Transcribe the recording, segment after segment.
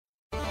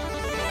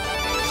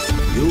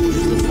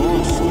Use the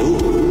Force,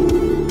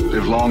 Luke.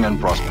 Live long and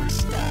prosper.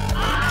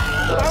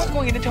 I was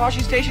going into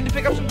Toshi Station to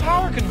pick up some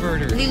power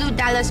converters. Lilu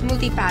Dallas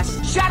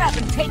Multipass. Shut up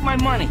and take my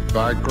money.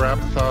 By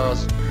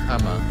Grabthar's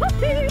hammer.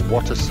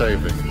 What a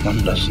saving. One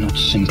does not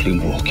simply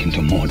walk into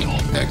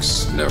Mordor.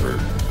 X never,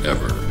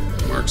 ever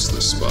marks the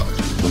spot.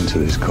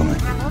 Winter is coming.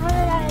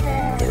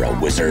 You're a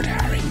wizard,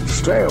 Harry.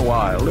 Stay a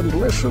while and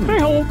listen.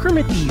 Hey, old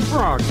Kermit the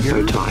Frog.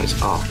 Bow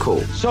ties are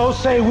cool. So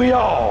say we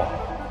all.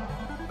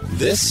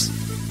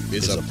 This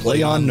is a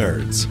Play on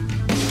Nerds.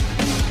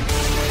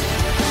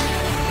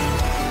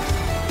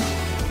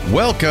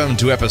 Welcome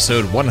to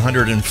episode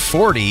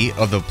 140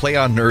 of the Play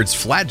on Nerds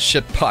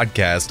flagship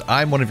podcast.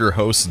 I'm one of your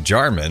hosts,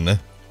 Jarman.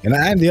 And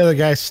I'm the other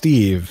guy,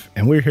 Steve,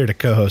 and we're here to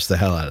co-host the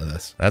hell out of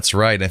this. That's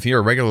right. And if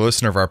you're a regular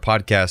listener of our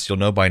podcast, you'll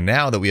know by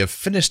now that we have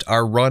finished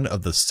our run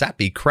of the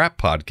Sappy Crap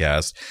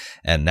podcast,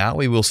 and now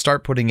we will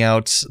start putting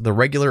out the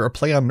regular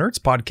Play on Nerds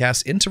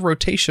podcast into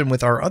rotation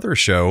with our other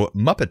show,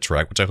 Muppet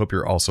Trek, which I hope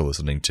you're also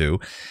listening to.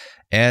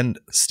 And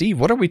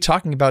Steve, what are we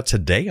talking about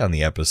today on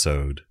the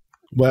episode?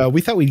 Well, we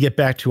thought we'd get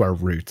back to our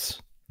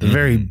roots, the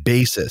very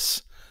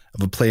basis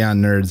of a Play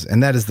on Nerds,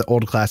 and that is the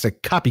old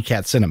classic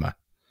copycat cinema.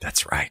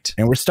 That's right.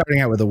 And we're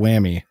starting out with a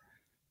whammy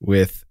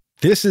with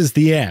This Is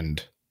the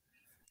End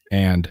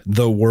and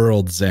The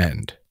World's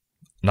End.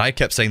 And I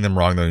kept saying them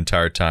wrong the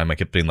entire time. I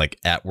kept being like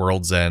At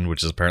World's End,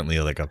 which is apparently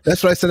like a...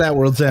 That's what I said, At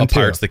World's End, a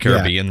Pirates of the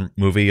Caribbean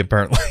movie,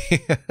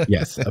 apparently.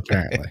 Yes,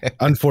 apparently.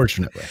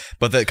 Unfortunately.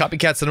 But the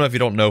copycat cinema, if you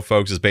don't know,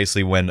 folks, is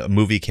basically when a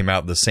movie came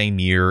out the same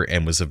year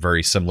and was a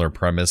very similar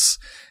premise.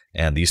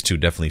 And these two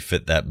definitely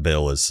fit that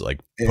bill as like...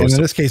 And in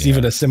this case,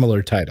 even a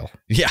similar title.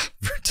 Yeah,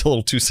 it's a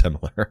little too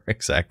similar.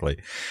 Exactly.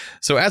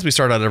 So as we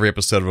start out every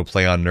episode of A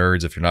Play on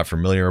Nerds, if you're not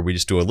familiar, we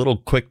just do a little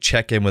quick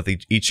check-in with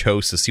each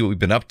host to see what we've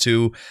been up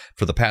to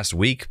for the past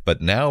week. But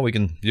now we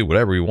can do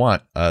whatever we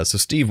want. So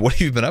Steve, what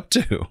have you been up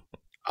to?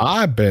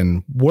 I've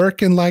been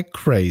working like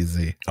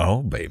crazy.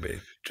 Oh, baby.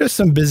 Just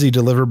some busy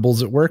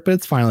deliverables at work, but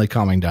it's finally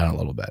calming down a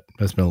little bit.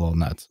 It's been a little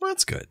nuts. Well,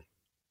 that's good.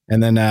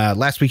 And then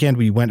last weekend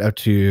we went out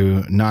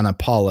to Nana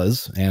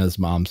Paula's, Anna's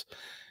mom's,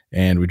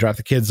 and we dropped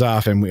the kids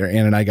off, and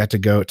Anna and I got to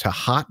go to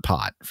Hot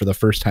Pot for the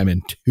first time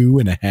in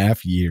 2.5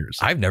 years.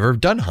 I've never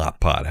done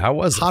Hot Pot. How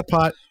was it? Hot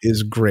Pot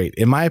is great.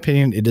 In my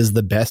opinion, it is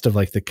the best of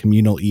like the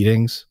communal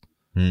eatings.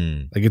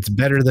 Like it's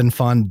better than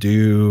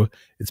fondue.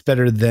 It's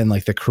better than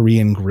like the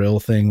Korean grill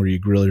thing where you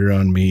grill your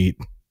own meat.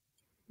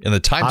 In the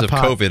times Hot of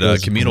Pot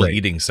COVID, communal great.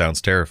 eating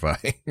sounds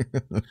terrifying.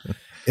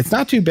 It's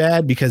not too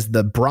bad because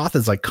the broth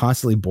is like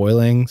constantly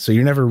boiling. So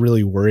you're never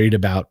really worried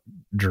about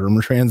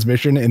germ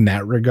transmission in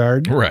that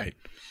regard. Right.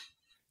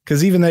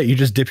 Because even that, you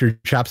just dip your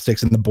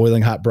chopsticks in the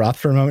boiling hot broth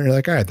for a moment. You're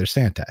like, all right, they're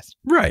sanitized.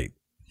 Right.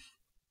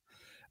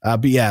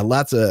 But yeah,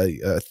 lots of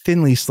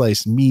thinly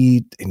sliced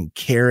meat and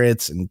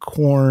carrots and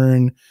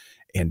corn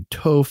and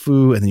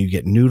tofu. And then you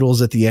get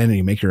noodles at the end and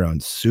you make your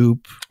own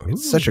soup.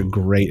 It's such a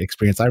great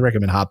experience. I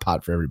recommend Hot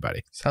Pot for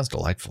everybody. Sounds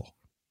delightful.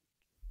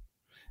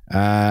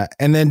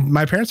 And then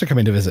my parents are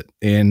coming to visit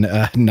in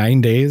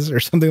 9 days or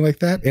something like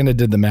that. And I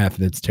did the math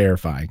and it's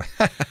terrifying.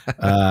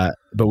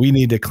 But we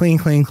need to clean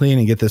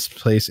and get this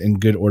place in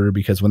good order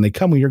because when they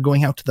come, we are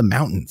going out to the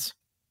mountains.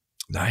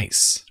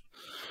 Nice.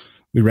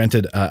 We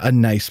rented a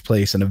nice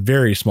place in a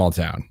very small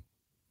town.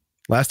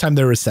 Last time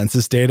there was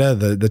census data,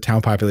 the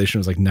town population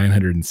was like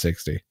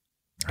 960.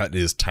 That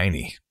is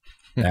tiny.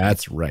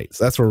 That's right.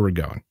 So that's where we're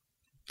going.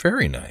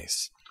 Very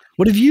nice.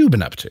 What have you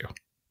been up to?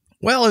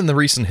 Well, in the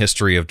recent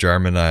history of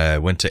Jarman, I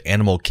went to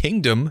Animal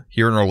Kingdom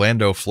here in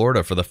Orlando,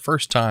 Florida for the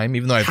first time,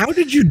 even though How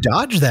did you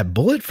dodge that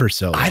bullet for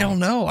so long? I don't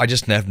know. I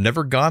just have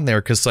never gone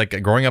there because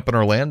like growing up in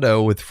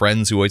Orlando with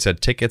friends who always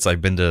had tickets, I've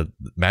been to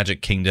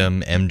Magic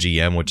Kingdom,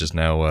 MGM, which is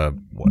now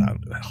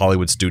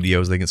Hollywood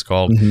Studios, I think it's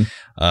called. Mm-hmm.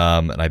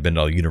 And I've been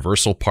to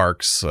Universal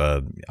Parks,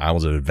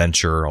 Islands of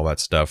Adventure, all that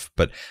stuff.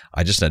 But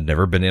I just had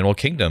never been to Animal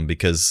Kingdom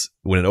because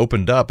when it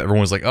opened up,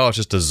 everyone was like, oh, it's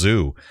just a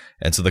zoo.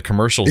 And so the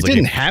commercials... It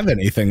didn't have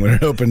anything when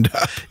it opened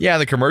up. Yeah,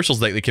 the commercials,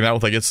 they came out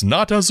with like, it's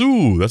not a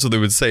zoo. That's what they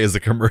would say as the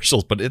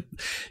commercials, but it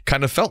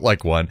kind of felt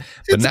like one.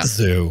 It's a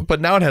zoo.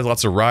 But now it has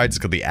lots of rides.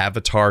 It's got the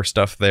Avatar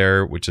stuff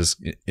there, which is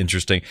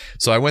interesting.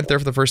 So I went there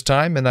for the first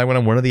time, and I went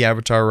on one of the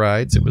Avatar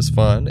rides. It was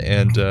fun,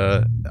 and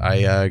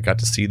I got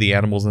to see the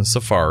animals in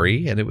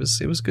safari, and it was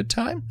a good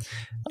time.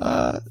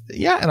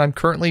 Yeah, and I'm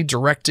currently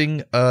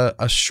directing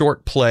a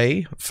short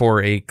play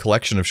for a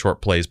collection of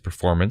short plays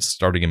performance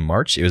starting in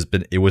March.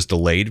 It was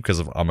delayed because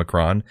of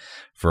Omicron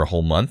for a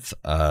whole month,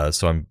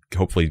 so I'm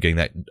hopefully getting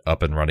that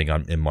up and running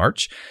in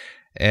March.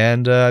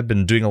 And I've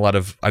been doing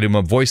I'm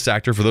a voice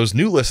actor. For those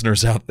new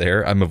listeners out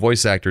there, I'm a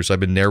voice actor, so I've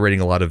been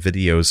narrating a lot of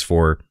videos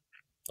for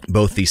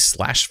both the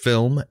Slash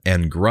Film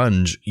and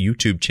Grunge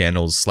YouTube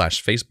channels /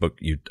 Facebook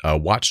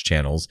watch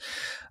channels.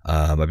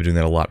 I've been doing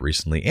that a lot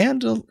recently,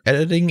 and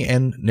editing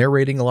and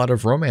narrating a lot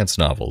of romance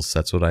novels.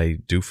 That's what I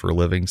do for a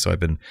living. So I've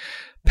been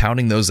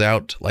pounding those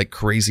out like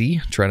crazy,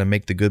 trying to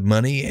make the good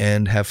money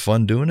and have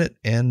fun doing it.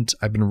 And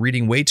I've been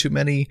reading way too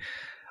many.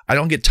 I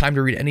don't get time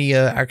to read any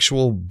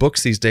actual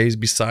books these days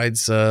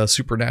besides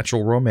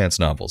supernatural romance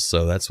novels.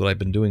 So that's what I've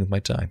been doing with my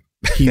time.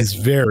 He's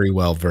very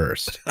well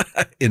versed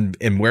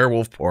in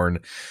werewolf porn.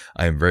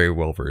 I am very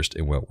well versed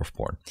in werewolf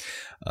porn.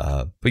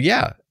 But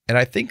yeah, and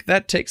I think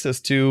that takes us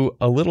to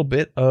a little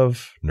bit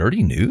of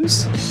nerdy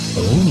news.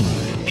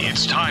 Oh,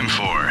 It's time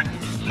for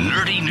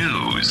Nerdy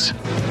News.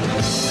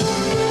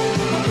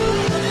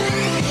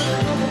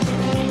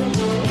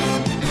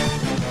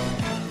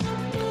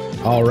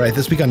 all right.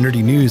 This week on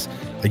Nerdy News,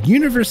 a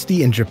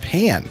university in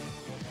Japan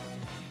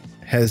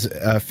has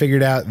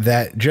figured out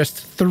that just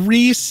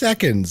 3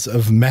 seconds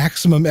of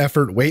maximum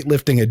effort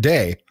weightlifting a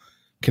day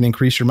can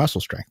increase your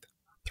muscle strength.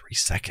 3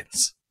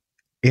 seconds.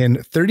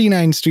 And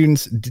 39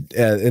 students,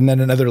 and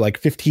then another like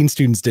 15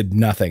 students did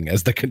nothing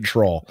as the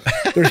control.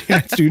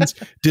 39 students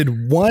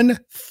did 1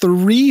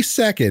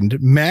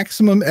 3-second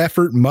maximum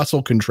effort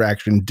muscle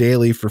contraction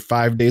daily for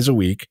 5 days a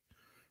week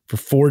for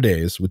 4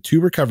 days with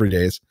 2 recovery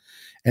days.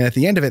 And at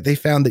the end of it, they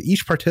found that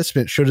each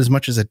participant showed as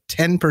much as a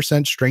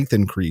 10% strength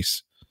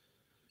increase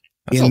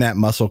that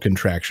muscle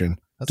contraction,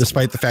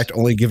 despite the fact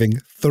only giving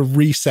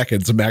 3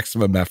 seconds of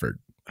maximum effort.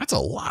 That's a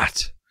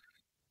lot.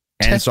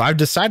 And so I've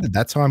decided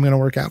that's how I'm going to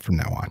work out from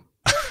now on.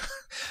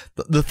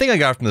 The thing I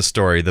got from the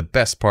story, the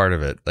best part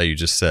of it that you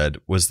just said,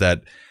 was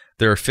that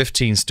there are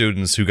 15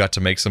 students who got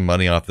to make some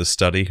money off this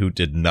study who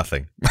did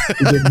nothing.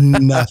 Who did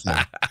nothing.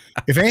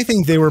 If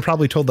anything, they were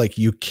probably told, like,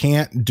 you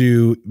can't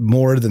do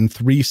more than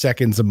 3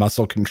 seconds of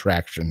muscle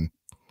contraction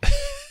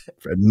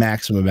for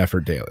maximum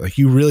effort daily. Like,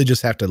 you really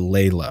just have to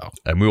lay low.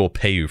 And we will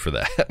pay you for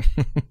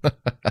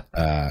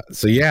that.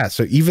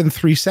 So even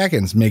 3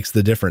 seconds makes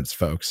the difference,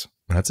 folks.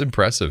 That's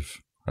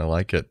impressive. I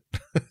like it.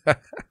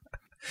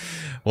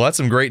 Well, that's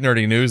some great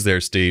nerdy news there,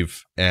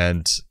 Steve.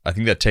 And I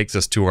think that takes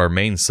us to our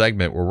main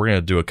segment where we're going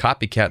to do a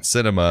copycat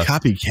cinema.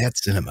 Copycat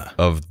cinema.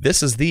 Of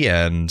This Is the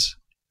End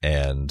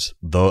and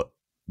The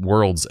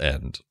World's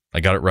End.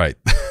 I got it right.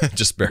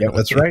 Just barely. Yeah,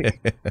 that's right.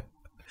 All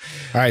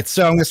right.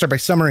 So I'm going to start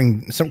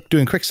by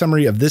doing a quick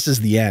summary of This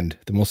Is the End.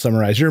 Then we'll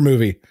summarize your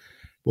movie.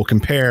 We'll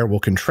compare, we'll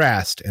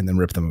contrast, and then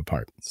rip them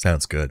apart.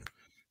 Sounds good.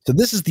 So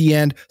This Is the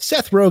End.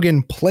 Seth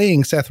Rogen,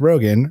 playing Seth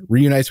Rogen,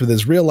 reunites with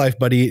his real-life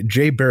buddy,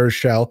 Jay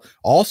Baruchel,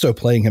 also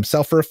playing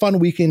himself for a fun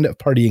weekend of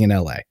partying in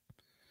L.A.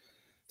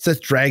 Seth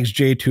drags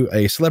Jay to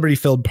a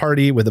celebrity-filled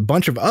party with a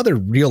bunch of other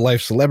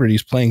real-life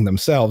celebrities playing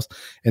themselves,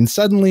 and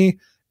suddenly,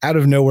 out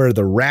of nowhere,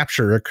 the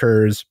rapture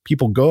occurs.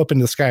 People go up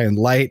into the sky in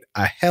light.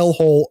 A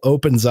hellhole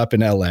opens up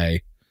in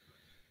L.A.,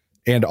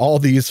 and all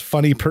these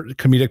funny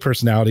comedic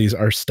personalities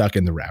are stuck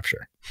in the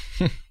rapture.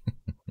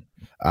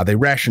 They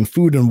ration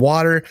food and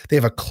water. They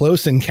have a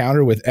close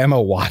encounter with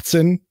Emma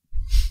Watson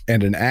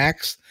and an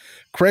axe.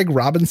 Craig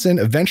Robinson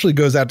eventually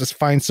goes out to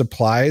find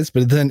supplies,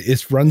 but then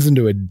runs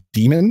into a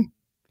demon.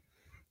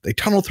 They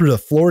tunnel through the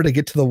floor to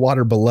get to the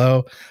water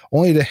below,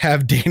 only to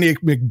have Danny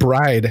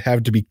McBride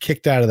have to be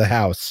kicked out of the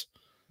house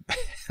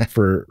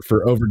for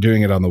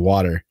overdoing it on the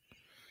water.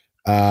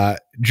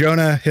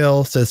 Jonah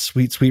Hill says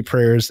sweet, sweet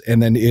prayers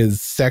and then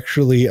is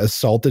sexually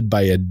assaulted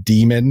by a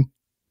demon.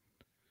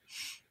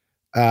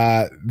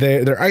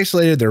 They're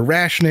isolated. They're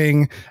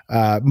rationing.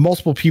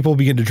 Multiple people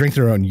begin to drink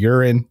their own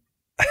urine.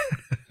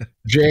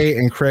 Jay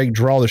and Craig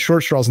draw the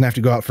short straws and have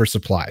to go out for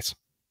supplies.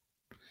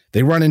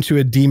 They run into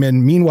a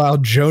demon. Meanwhile,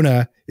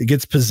 Jonah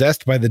gets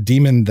possessed by the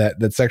demon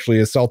that sexually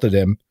assaulted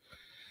him.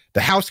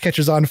 The house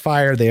catches on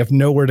fire. They have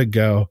nowhere to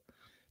go.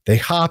 They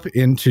hop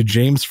into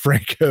James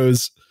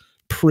Franco's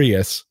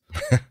Prius,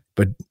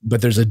 but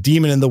there's a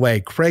demon in the way.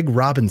 Craig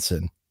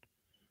Robinson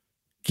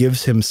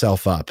gives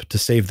himself up to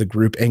save the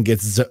group and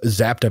gets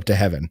zapped up to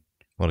heaven.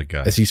 What a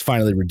guy. As he's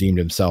finally redeemed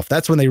himself.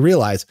 That's when they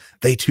realize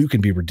they too can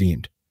be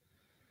redeemed.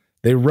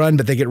 They run,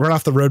 but they get run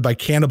off the road by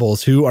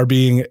cannibals who are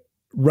being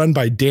run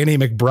by Danny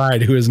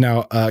McBride, who is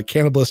now a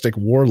cannibalistic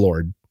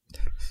warlord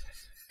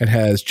and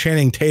has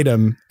Channing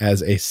Tatum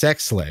as a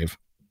sex slave.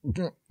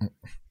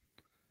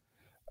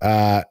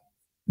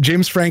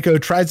 James Franco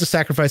tries to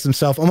sacrifice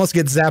himself, almost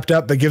gets zapped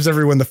up, but gives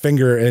everyone the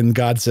finger, and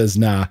God says,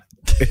 nah,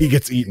 he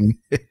gets eaten.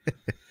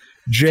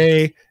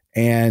 Jay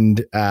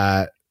and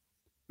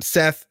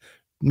Seth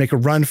make a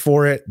run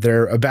for it.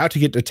 They're about to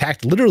get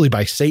attacked literally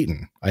by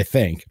Satan, I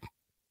think,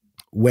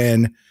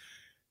 when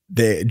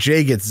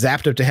Jay gets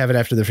zapped up to heaven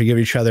after they forgive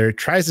each other,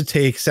 tries to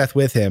take Seth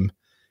with him,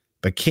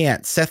 but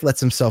can't. Seth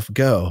lets himself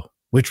go,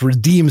 which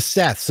redeems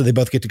Seth, so they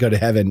both get to go to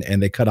heaven,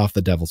 and they cut off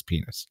the devil's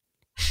penis.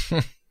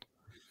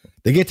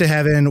 They get to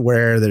heaven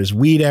where there's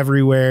weed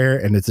everywhere,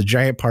 and it's a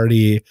giant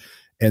party,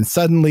 and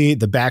suddenly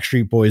the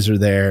Backstreet Boys are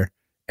there,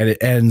 and it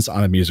ends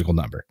on a musical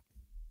number.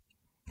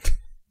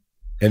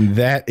 And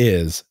that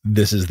is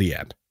This Is the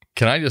End.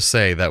 Can I just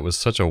say that was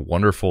such a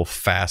wonderful,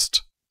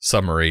 fast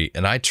summary,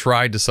 and I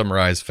tried to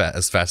summarize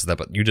as fast as that,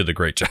 but you did a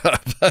great job.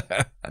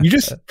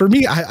 For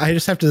me, I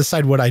just have to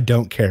decide what I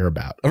don't care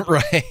about.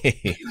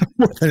 Right.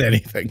 More than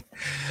anything.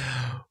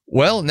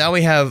 Well, now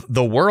we have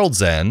The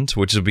World's End,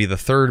 which will be the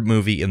third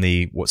movie in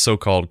the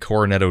so-called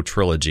Cornetto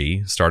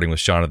trilogy, starting with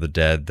Shaun of the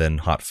Dead, then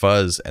Hot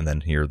Fuzz, and then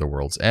here The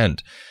World's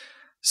End.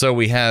 So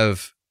we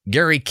have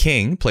Gary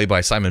King, played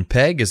by Simon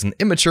Pegg, is an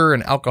immature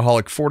and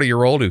alcoholic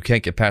 40-year-old who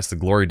can't get past the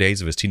glory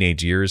days of his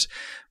teenage years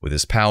with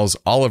his pals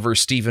Oliver,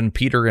 Stephen,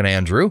 Peter, and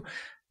Andrew.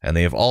 And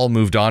they have all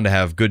moved on to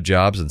have good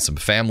jobs and some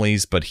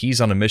families, but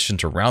he's on a mission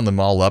to round them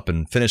all up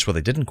and finish what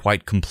they didn't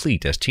quite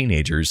complete as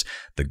teenagers,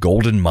 the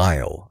Golden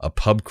Mile, a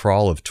pub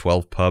crawl of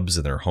 12 pubs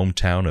in their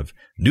hometown of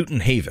Newton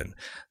Haven,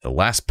 the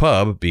last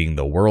pub being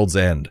the World's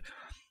End.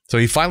 So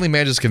he finally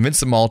manages to convince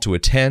them all to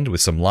attend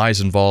with some lies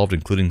involved,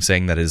 including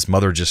saying that his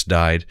mother just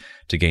died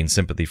to gain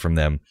sympathy from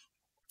them.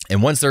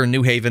 And once they're in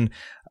Newton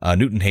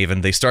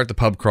Haven, they start the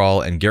pub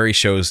crawl, and Gary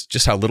shows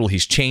just how little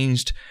he's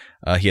changed.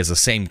 He has the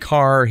same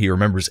car. He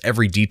remembers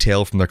every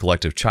detail from their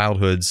collective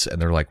childhoods, and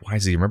they're like, why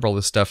does he remember all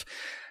this stuff?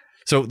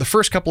 So the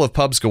first couple of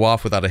pubs go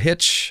off without a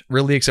hitch,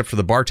 really, except for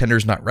the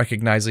bartenders not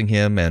recognizing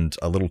him and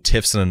a little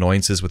tiffs and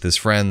annoyances with his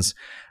friends.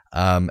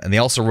 And they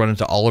also run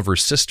into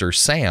Oliver's sister,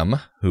 Sam,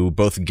 who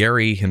both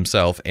Gary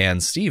himself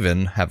and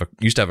Steven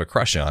used to have a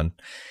crush on.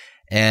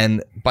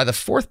 And by the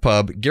fourth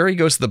pub, Gary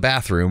goes to the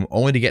bathroom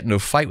only to get into a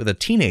fight with a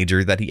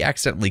teenager that he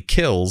accidentally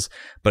kills,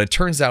 but it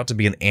turns out to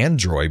be an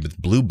android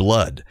with blue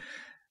blood.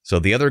 So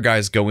the other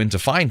guys go in to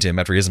find him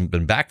after he hasn't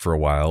been back for a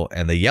while,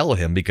 and they yell at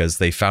him because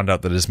they found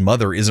out that his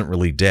mother isn't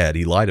really dead.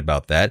 He lied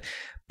about that,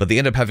 but they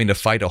end up having to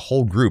fight a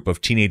whole group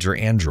of teenager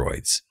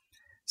androids.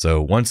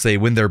 So once they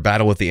win their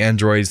battle with the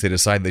androids, they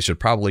decide they should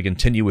probably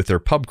continue with their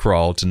pub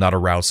crawl to not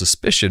arouse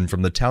suspicion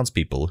from the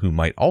townspeople who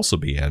might also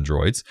be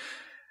androids.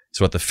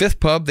 So at the fifth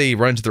pub, they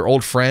run into their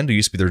old friend who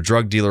used to be their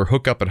drug dealer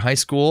hookup in high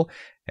school,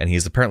 and he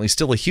is apparently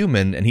still a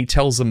human, and he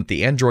tells them that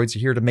the androids are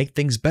here to make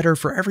things better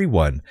for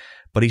everyone,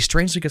 but he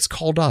strangely gets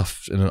called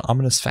off in an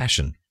ominous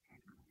fashion.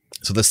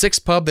 So the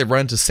sixth pub, they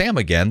run into Sam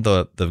again,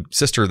 the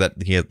sister that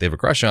they have a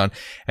crush on,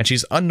 and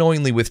she's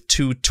unknowingly with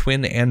two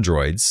twin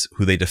androids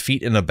who they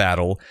defeat in a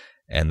battle,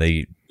 and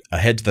they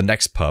head to the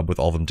next pub with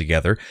all of them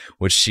together,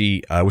 which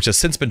has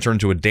since been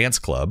turned into a dance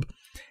club.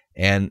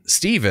 And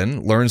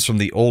Steven learns from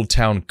the old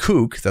town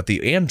kook that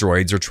the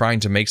androids are trying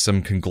to make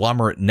some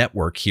conglomerate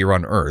network here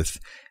on Earth,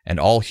 and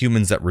all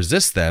humans that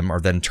resist them are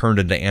then turned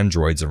into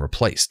androids and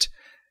replaced.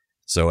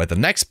 So at the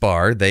next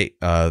bar, the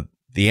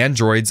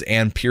androids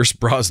and Pierce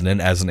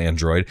Brosnan as an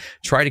android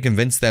try to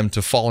convince them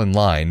to fall in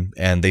line,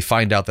 and they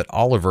find out that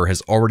Oliver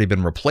has already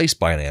been replaced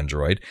by an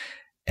android,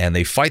 and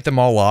they fight them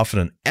all off in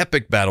an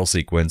epic battle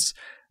sequence.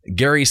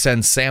 Gary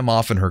sends Sam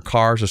off in her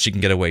car so she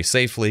can get away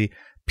safely.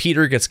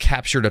 Peter gets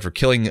captured after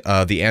killing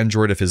the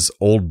android of his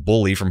old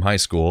bully from high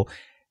school.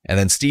 And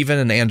then Steven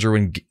and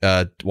Andrew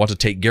want to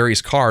take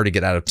Gary's car to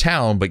get out of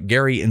town, but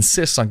Gary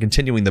insists on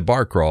continuing the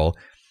bar crawl.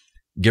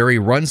 Gary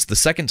runs the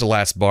second to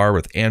last bar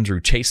with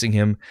Andrew chasing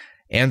him.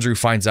 Andrew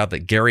finds out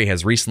that Gary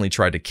has recently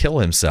tried to kill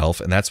himself,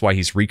 and that's why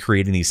he's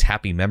recreating these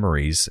happy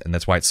memories, and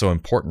that's why it's so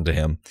important to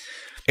him.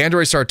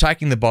 Androids start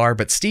attacking the bar,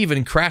 but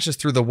Steven crashes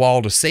through the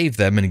wall to save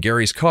them in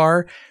Gary's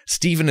car.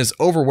 Steven is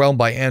overwhelmed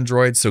by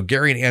androids, so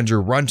Gary and Andrew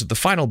run to the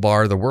final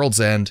bar, the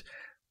World's End.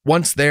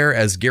 Once there,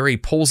 as Gary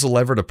pulls the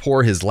lever to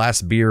pour his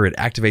last beer, it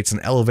activates an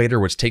elevator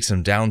which takes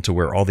him down to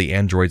where all the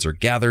androids are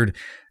gathered.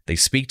 They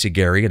speak to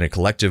Gary in a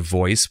collective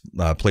voice,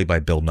 played by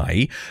Bill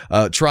Nighy,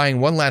 trying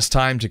one last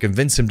time to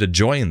convince him to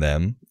join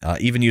them,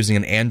 even using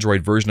an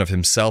android version of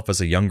himself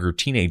as a younger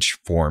teenage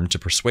form to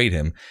persuade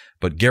him.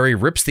 But Gary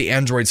rips the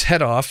android's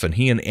head off, and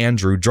he and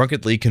Andrew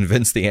drunkenly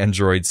convince the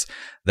androids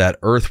that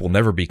Earth will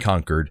never be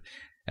conquered.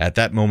 At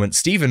that moment,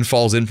 Steven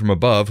falls in from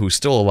above, who's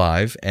still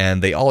alive,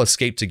 and they all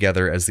escape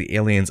together as the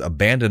aliens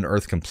abandon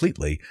Earth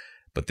completely.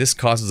 But this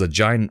causes a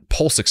giant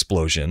pulse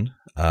explosion.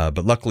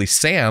 But luckily,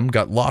 Sam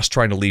got lost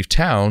trying to leave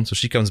town, so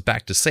she comes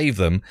back to save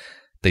them.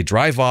 They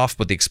drive off,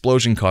 but the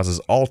explosion causes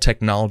all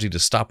technology to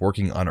stop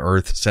working on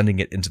Earth, sending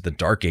it into the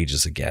Dark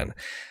Ages again.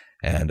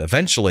 And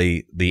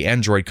eventually, the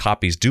android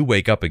copies do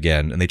wake up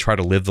again, and they try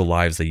to live the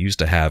lives they used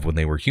to have when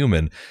they were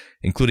human,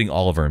 including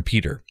Oliver and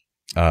Peter.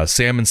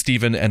 Sam and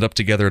Steven end up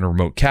together in a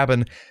remote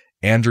cabin.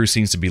 Andrew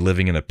seems to be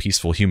living in a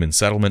peaceful human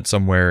settlement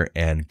somewhere,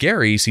 and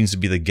Gary seems to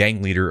be the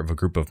gang leader of a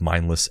group of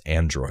mindless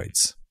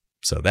androids.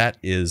 So that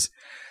is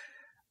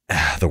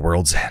the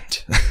World's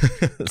End.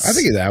 I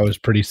think that was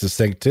pretty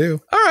succinct too.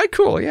 All right,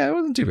 cool. Yeah, it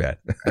wasn't too bad.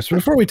 So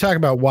before we talk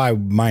about why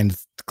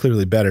mine's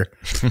clearly better,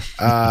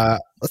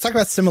 let's talk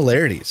about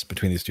similarities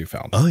between these two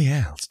films. Oh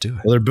yeah, let's do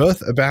it. Well, they're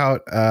both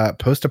about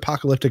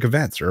post-apocalyptic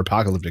events, or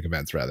apocalyptic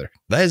events rather.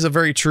 That is a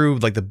very true,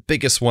 like the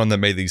biggest one that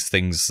made these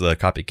things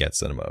copycat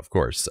cinema, of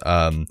course.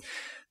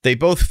 They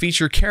both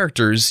feature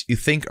characters you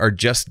think are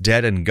just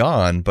dead and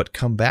gone, but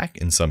come back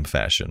in some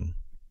fashion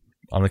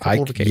on a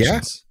couple of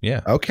occasions.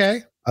 Yeah.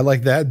 Okay. I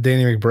like that.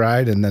 Danny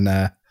McBride, and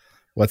then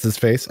what's his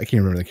face? I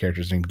can't remember the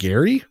character's name.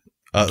 Gary?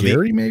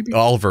 Gary, maybe?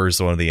 Oliver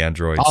is one of the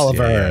androids.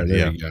 Oliver,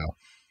 there you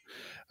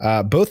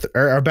go. Both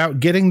are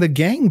about getting the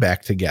gang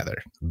back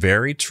together.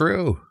 Very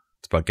true.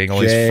 It's about getting all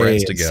these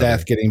friends together.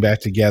 Seth getting back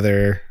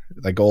together,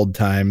 like old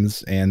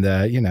times, and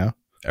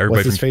everybody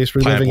what's his face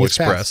reliving his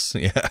Express. past.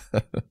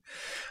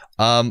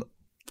 Yeah.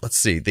 Let's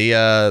see.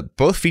 They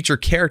both feature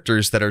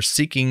characters that are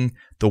seeking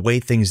the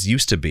way things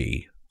used to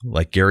be,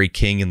 like Gary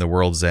King in The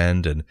World's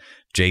End and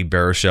Jay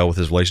Baruchel with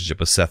his relationship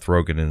with Seth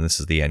Rogen, and This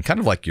Is the End, kind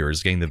of like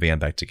yours, getting the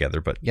band back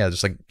together. But yeah,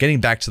 just like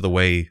getting back to the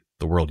way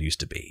the world used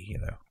to be, you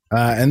know.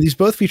 And these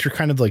both feature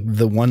kind of like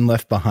the one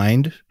left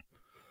behind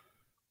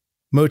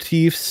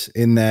motifs,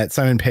 in that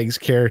Simon Pegg's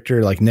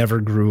character like never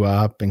grew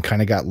up and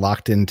kind of got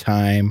locked in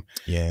time.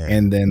 Yeah.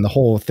 And then the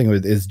whole thing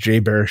is Jay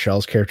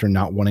Baruchel's character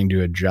not wanting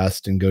to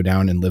adjust and go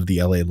down and live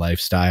the LA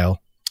lifestyle.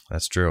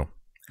 That's true.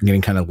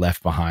 Getting kind of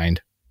left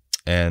behind.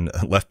 And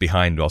Left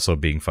Behind also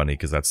being funny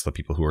because that's the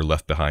people who are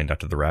left behind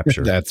after the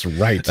rapture. That's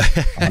right.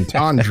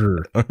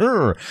 Entendre.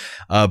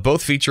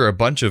 Both feature a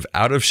bunch of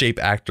out of shape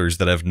actors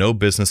that have no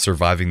business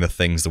surviving the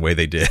things the way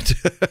they did.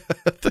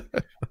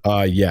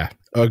 Yeah,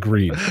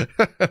 agreed.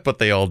 But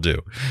they all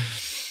do.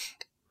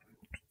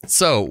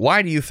 So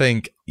why do you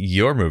think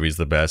your movie's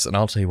the best? And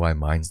I'll tell you why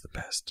mine's the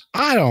best.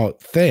 I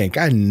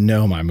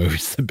know my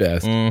movie's the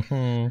best.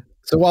 Mm-hmm.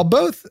 So while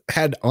both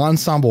had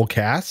ensemble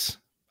casts,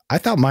 I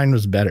thought mine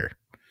was better.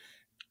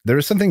 There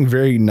was something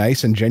very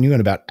nice and genuine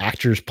about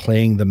actors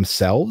playing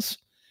themselves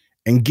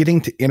and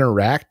getting to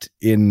interact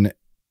in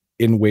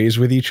ways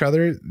with each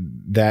other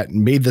that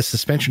made the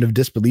suspension of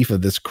disbelief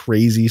of this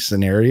crazy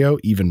scenario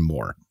even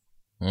more.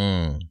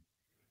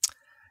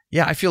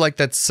 Yeah, I feel like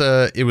that's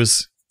it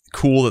was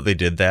cool that they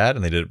did that,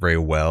 and they did it very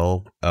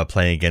well,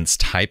 playing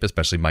against type,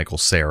 especially Michael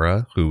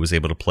Cera, who was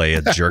able to play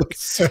a jerk.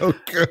 So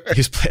good.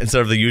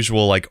 Instead of the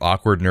usual like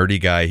awkward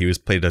nerdy guy, he was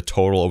played a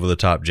total over the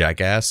top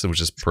jackass,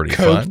 which is pretty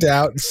fun. Coked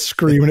out,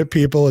 screaming at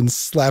people and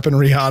slapping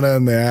Rihanna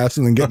in the ass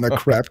and then getting the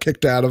crap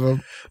kicked out of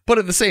him. But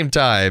at the same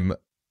time,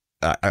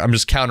 I'm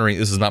just countering.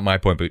 This is not my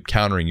point, but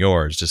countering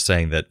yours. Just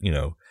saying that, you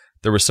know,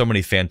 there were so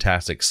many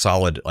fantastic,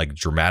 solid, like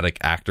dramatic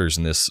actors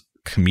in this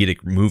comedic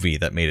movie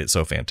that made it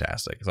so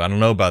fantastic. So I don't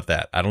know about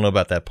that. I don't know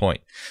about that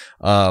point.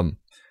 But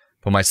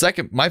my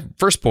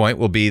first point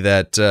will be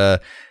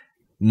that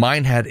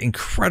mine had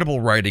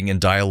incredible writing and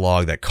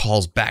dialogue that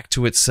calls back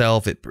to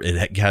itself.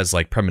 It has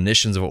like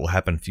premonitions of what will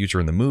happen in the future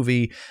in the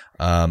movie.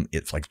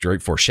 It's like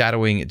great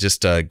foreshadowing. It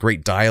just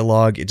great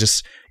dialogue.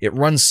 It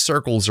runs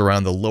circles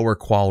around the lower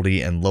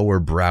quality and lower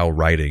brow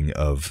writing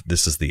of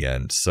This Is the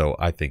End. So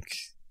I think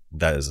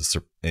that is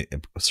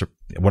a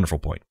wonderful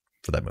point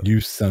for that movie. You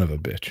son of a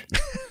bitch.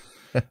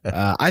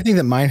 I think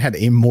that mine had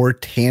a more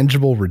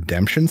tangible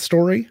redemption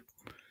story,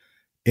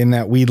 in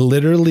that we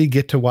literally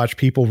get to watch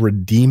people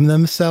redeem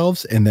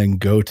themselves and then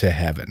go to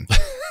heaven.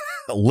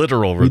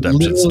 Literal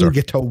redemption we story.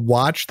 Get to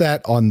watch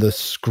that on the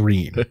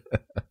screen.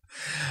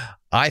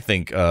 I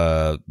think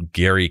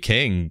Gary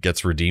King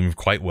gets redeemed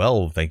quite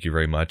well. Thank you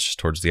very much.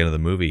 Towards the end of the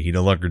movie, he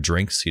no longer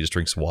drinks. He just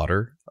drinks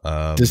water.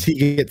 Does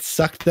he get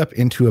sucked up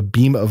into a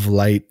beam of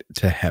light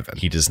to heaven?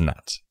 He does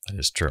not. That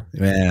is true.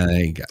 Man, there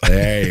you go.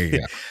 There you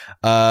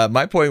go.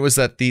 My point was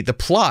that the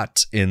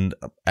plot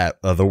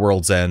at The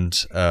World's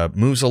End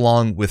moves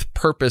along with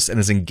purpose and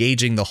is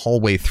engaging the whole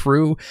way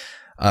through.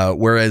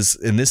 Whereas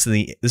in This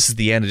is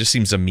the End, it just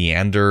seems to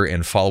meander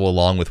and follow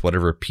along with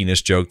whatever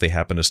penis joke they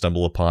happen to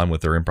stumble upon with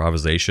their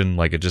improvisation.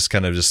 Like it just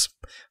kind of just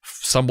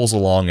stumbles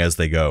along as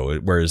they go.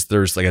 Whereas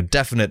there's like a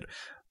definite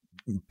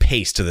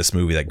pace to this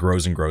movie that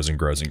grows and grows and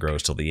grows and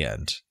grows till the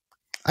end.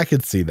 I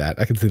could see that.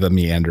 I could see the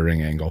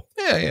meandering angle.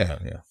 Yeah.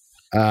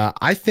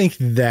 I think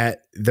that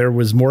there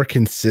was more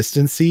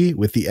consistency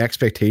with the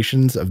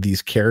expectations of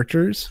these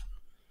characters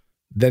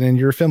than in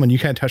your film. And you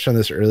kind of touched on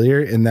this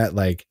earlier, in that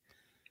like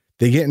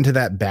they get into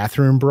that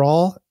bathroom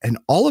brawl and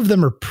all of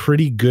them are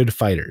pretty good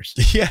fighters.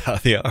 Yeah,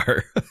 they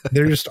are.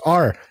 They just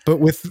are. But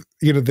with,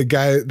 you know, the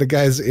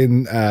guys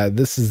in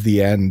This Is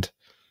the End,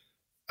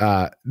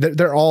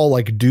 they're all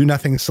like do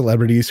nothing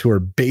celebrities who are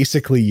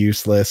basically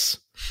useless.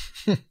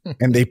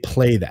 And they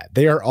play that.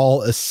 They are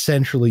all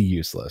essentially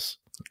useless.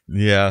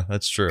 Yeah,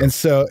 that's true. And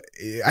so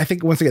I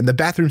think once again, the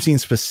bathroom scene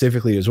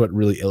specifically is what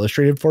really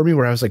illustrated for me,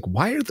 where I was like,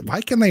 why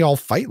can they all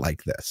fight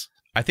like this?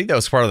 I think that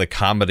was part of the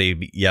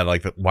comedy. Yeah,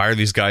 like why are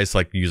these guys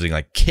like using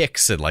like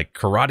kicks and like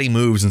karate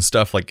moves and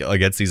stuff like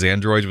against these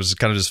androids, which is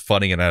kind of just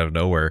funny and out of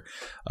nowhere.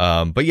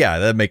 But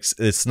yeah,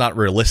 it's not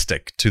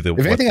realistic to the.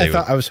 If anything,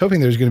 I was hoping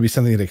there was going to be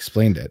something that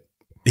explained it.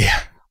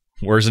 Yeah.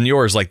 Whereas in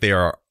yours, like they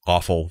are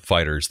awful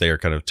fighters. They are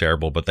kind of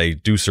terrible, but they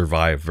do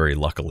survive very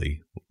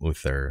luckily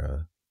with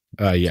their.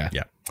 Yeah,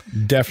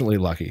 definitely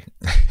lucky.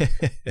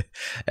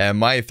 And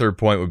my third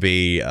point would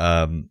be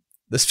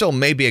this film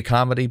may be a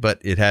comedy, but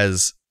it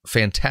has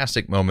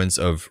fantastic moments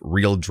of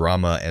real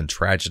drama and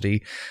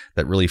tragedy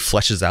that really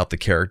fleshes out the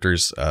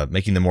characters,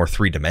 making them more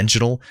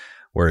three-dimensional.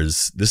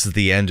 Whereas This Is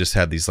the End just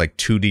had these like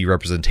 2D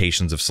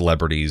representations of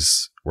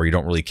celebrities where you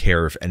don't really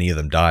care if any of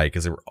them die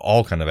because they were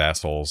all kind of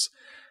assholes.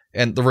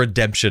 And the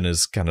redemption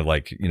is kind of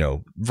like, you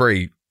know,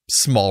 very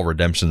small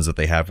redemptions that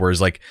they have.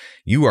 Whereas like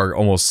you are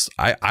almost,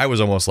 I was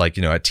almost like,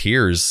 you know, at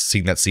tears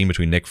seeing that scene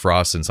between Nick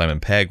Frost and Simon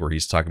Pegg where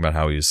he's talking about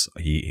how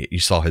you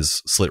saw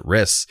his slit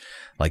wrists,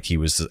 like he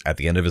was at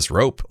the end of his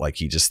rope. Like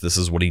this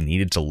is what he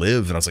needed to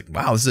live. And I was like,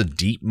 wow, this is a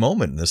deep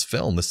moment in this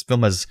film. This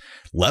film has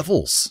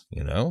levels,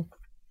 you know?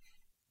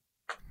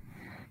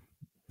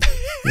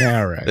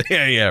 Yeah, right.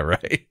 Yeah,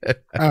 right.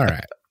 All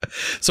right.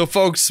 So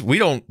folks, we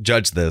don't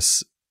judge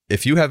this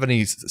if you have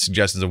any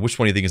suggestions of which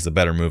one you think is the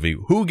better movie,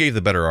 who gave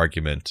the better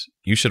argument,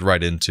 you should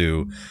write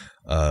into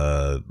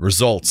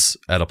results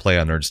at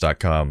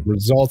aplayonnerds.com.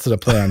 Results at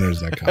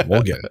aplayonnerds.com.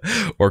 We'll get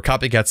it. Or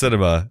copycat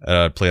cinema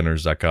at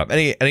aplayonnerds.com.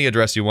 Any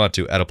address you want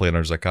to at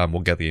aplayonnerds.com.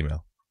 We'll get the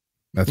email.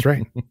 That's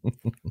right.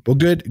 Well,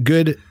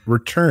 good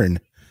return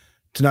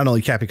to not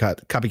only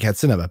copycat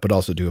cinema, but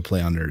also do a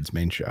Play on Nerds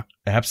main show.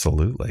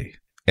 Absolutely.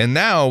 And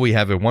now we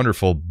have a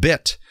wonderful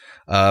bit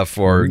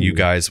for you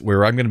guys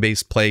where I'm going to be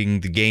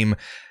playing the game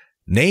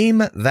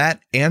Name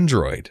That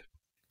Android.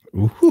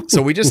 Ooh.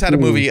 So we just had a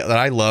movie that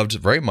I loved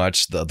very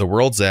much, The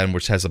World's End,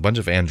 which has a bunch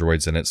of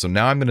androids in it. So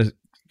now I'm going to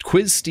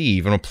quiz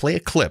Steve. I'm going to play a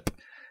clip,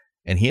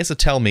 and he has to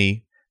tell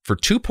me for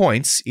 2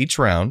 points each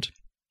round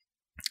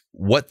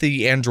what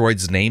the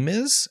android's name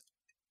is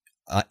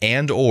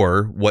and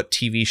or what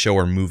TV show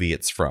or movie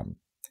it's from.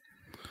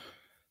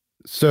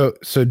 So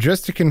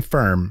just to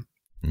confirm,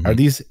 are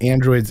these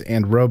androids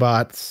and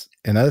robots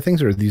and other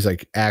things, or are these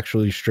like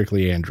actually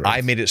strictly androids? I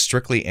made it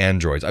strictly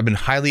androids. I've been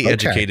highly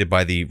educated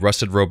by the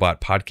Rusted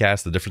Robot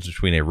podcast, the difference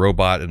between a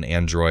robot and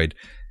android,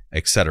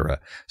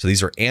 etc. So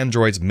these are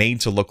androids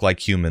made to look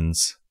like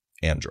humans,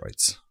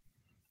 androids.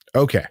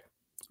 Okay.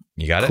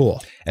 You got it?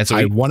 Cool. And so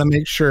I want to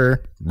make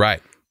sure.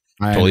 Right.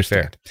 I Totally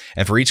understand. fair.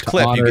 And for each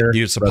clip,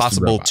 it's a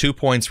possible 2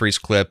 points for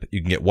each clip.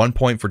 You can get 1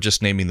 point for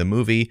just naming the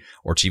movie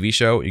or TV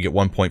show. You get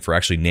 1 point for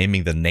actually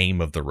naming the name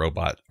of the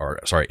robot,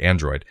 or sorry,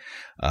 android.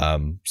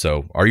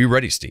 So are you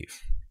ready, Steve?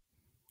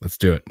 Let's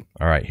do it.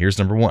 All right. Here's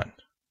number one.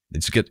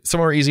 Let's get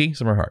somewhere easy,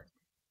 somewhere hard.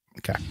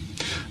 Okay.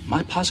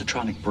 My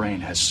positronic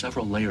brain has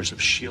several layers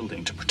of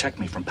shielding to protect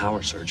me from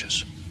power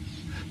surges.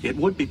 It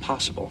would be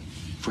possible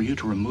for you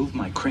to remove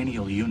my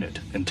cranial unit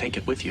and take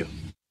it with you.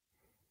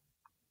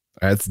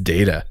 That's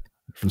Data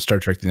from Star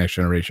Trek The Next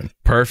Generation.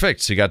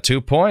 Perfect. So you got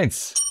 2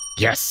 points.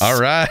 Yes. All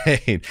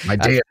right. My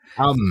Data.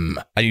 And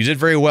you did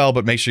very well,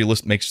 but make sure you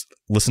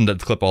listen to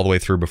the clip all the way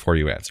through before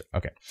you answer.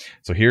 Okay.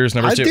 So here's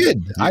number two. I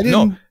didn't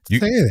say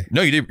anything.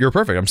 No, you did. You're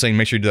perfect. I'm saying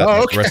make sure you do that.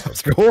 Oh, okay.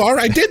 Cool. All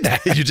right. I did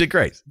that. You did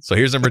great. So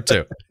here's number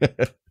two.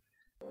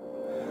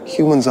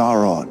 Humans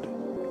are odd.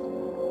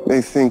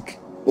 They think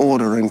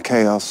order and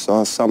chaos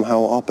are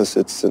somehow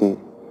opposites and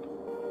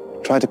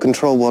try to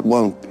control what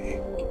won't be.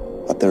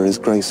 But there is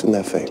grace in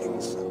their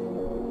failings.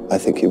 I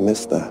think you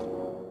missed that.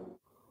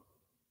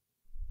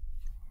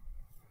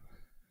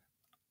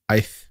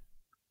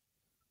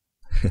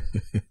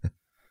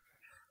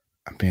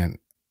 Man,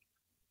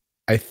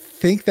 I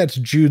think that's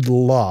Jude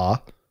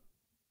Law.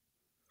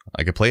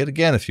 I could play it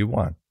again if you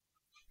want.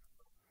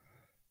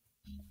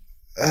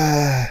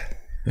 Yeah,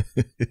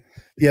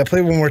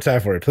 play one more time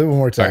for it. Play one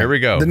more time. All right, here we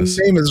go. The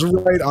name is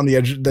right on the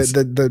edge.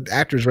 The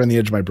actor's right on the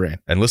edge of my brain.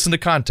 And listen to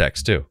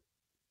context, too.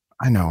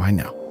 I know.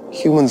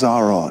 Humans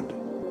are odd.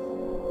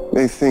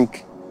 They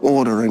think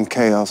order and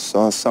chaos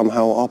are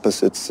somehow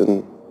opposites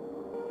and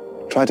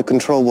try to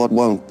control what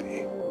won't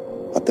be.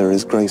 But there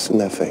is grace in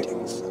their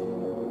failings.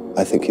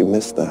 I think you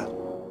missed that.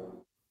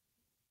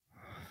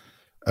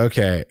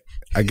 Okay,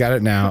 I got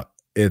it now.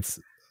 It's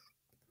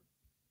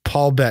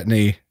Paul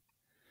Bettany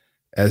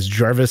as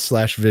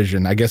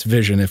Jarvis/Vision. I guess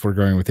Vision if we're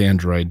going with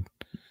Android.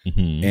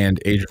 And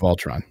Age of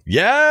Ultron.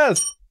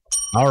 Yes.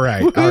 All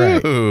right. Woo-hoo! All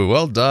right.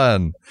 Well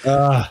done.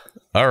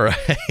 All right.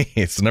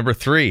 It's number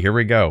 3. Here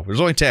we go. There's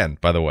only 10,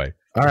 by the way.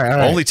 All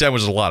right. Only 10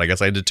 was a lot. I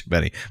guess I did too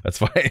many. That's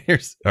fine. All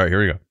right.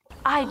 Here we go.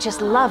 I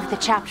just love the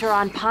chapter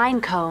on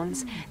pine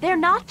cones. They're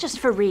not just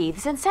for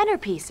wreaths and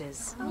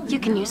centerpieces. You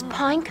can use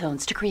pine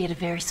cones to create a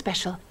very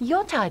special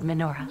Yuletide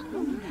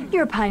menorah.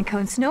 Your pine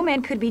cone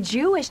snowman could be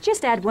Jewish.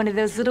 Just add one of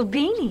those little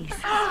beanies.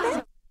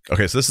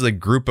 Okay, so this is a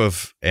group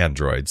of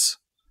androids,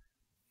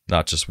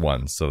 not just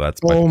one. So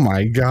that's oh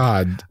my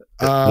god!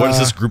 What is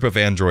this group of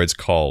androids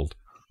called?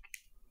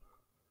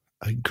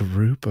 A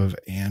group of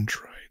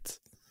androids.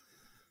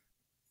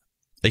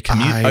 A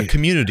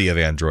community of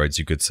androids,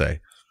 you could say.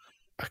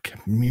 A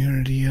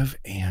community of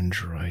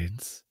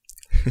androids.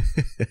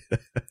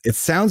 It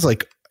sounds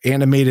like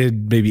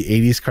animated, maybe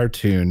 80s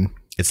cartoon.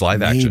 It's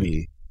live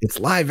action. It's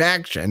live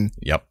action.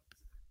 Yep.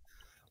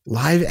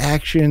 Live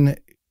action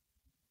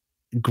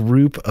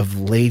group of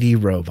lady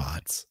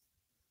robots.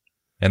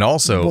 And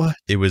also, what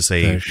it was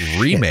a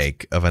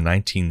remake of a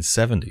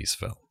 1970s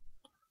film.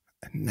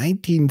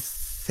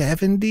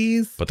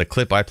 1970s? But the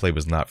clip I played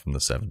was not from the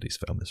 70s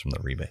film. It's from the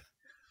remake.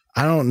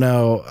 I don't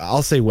know.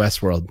 I'll say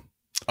Westworld.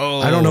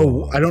 Oh, I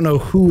don't know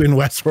who in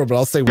Westworld, but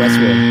I'll say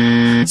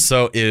Westworld.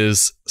 So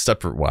is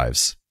Stepford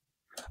Wives.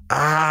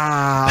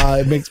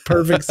 It makes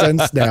perfect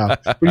sense now.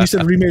 When you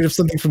said remake of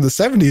something from the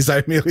 70s, I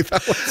immediately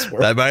thought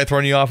Westworld. That might have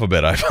thrown you off a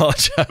bit. I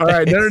apologize. All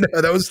right, no.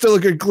 That was still a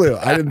good clue.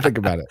 I didn't think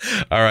about it.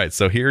 All right,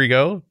 so here we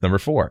go. Number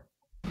 4.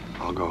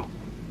 I'll go.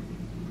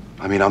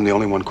 I mean, I'm the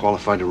only one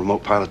qualified to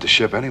remote pilot the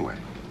ship anyway.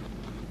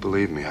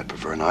 Believe me, I'd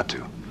prefer not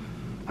to.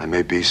 I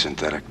may be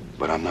synthetic,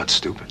 but I'm not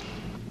stupid.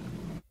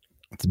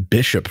 It's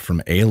Bishop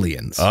from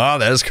Aliens. Oh,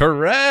 that is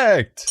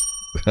correct.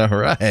 All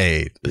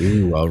right.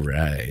 Ooh, all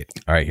right.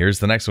 All right, here's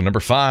the next one. Number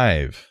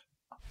 5.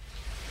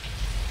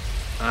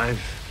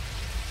 I've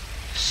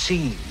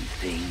seen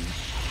things.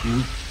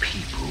 You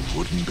people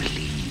wouldn't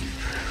believe.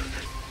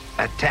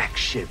 Attack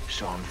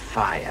ships on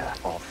fire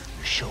off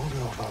the shoulder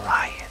of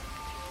Orion.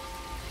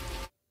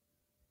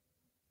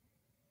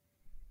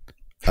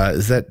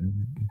 Is that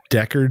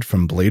Deckard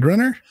from Blade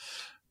Runner?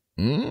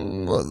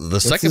 Well, the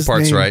second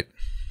part's name? right.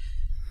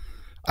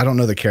 I don't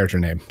know the character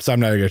name, so I'm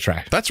not going to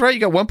try. That's right. You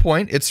got 1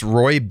 point. It's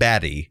Roy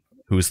Batty,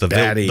 who's the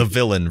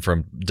villain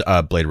from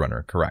Blade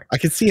Runner. Correct. I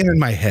could see him in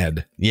my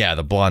head. Yeah,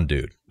 the blonde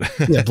dude.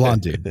 Yeah,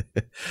 blonde dude.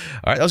 All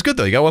right, that was good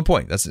though. You got 1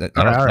 point. That's all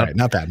right.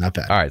 Not bad. Not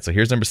bad. All right, so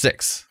here's number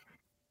 6.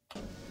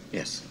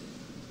 Yes.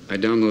 I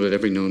downloaded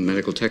every known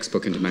medical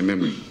textbook into my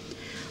memory.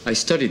 I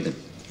studied them.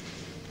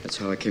 That's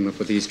how I came up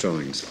with these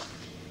drawings.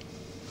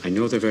 I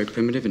know they're very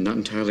primitive and not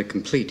entirely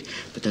complete,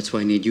 but that's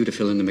why I need you to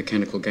fill in the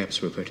mechanical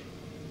gaps, Rupert.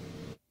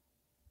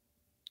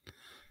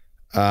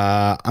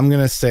 I'm going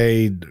to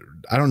say,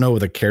 I don't know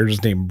the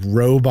character's name,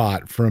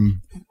 Robot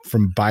from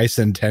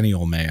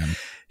Bicentennial Man.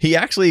 He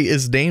actually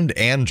is named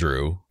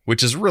Andrew,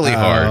 which is really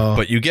hard,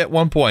 but you get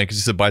 1 point because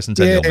you said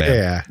Bicentennial Man.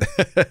 Yeah.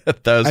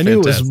 That was I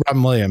knew it was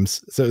Robin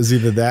Williams, so it was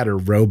either that or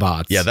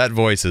Robots. Yeah, that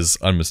voice is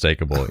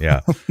unmistakable.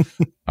 Yeah.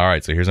 All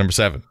right, so here's number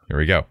 7. Here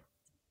we go.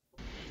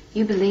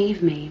 You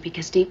believe me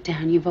because deep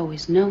down you've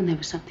always known there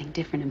was something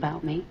different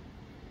about me.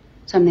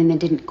 Something that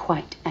didn't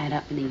quite add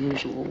up in the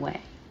usual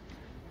way.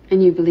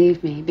 And you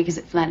believe me because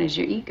it flatters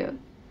your ego.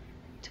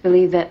 To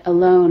believe that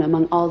alone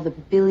among all the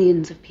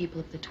billions of people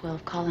of the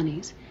 12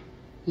 colonies,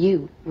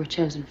 you were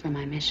chosen for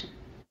my mission.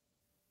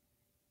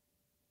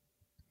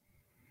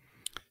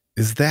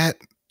 Is that...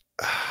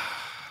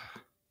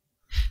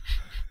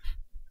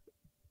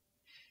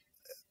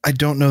 I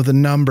don't know the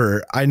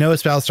number. I know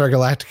it's Battlestar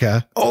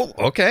Galactica. Oh,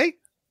 okay.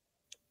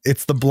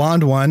 It's the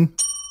blonde one.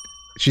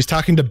 She's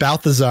talking to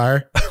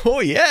Balthazar. Oh,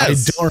 yes. I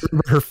don't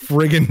remember her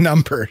friggin'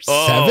 number.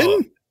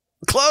 7?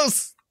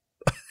 Close.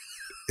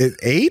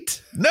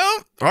 8? No,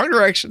 wrong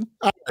direction.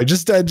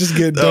 Just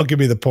don't give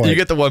me the point. You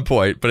get the 1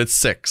 point, but it's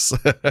 6.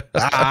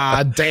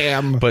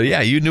 Damn. But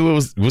yeah, you knew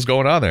what was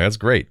going on there. That's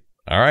great.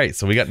 All right,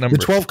 so we got number...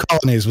 The 12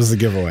 colonies was the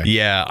giveaway.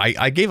 Yeah,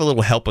 I gave a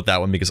little help with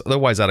that one because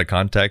otherwise out of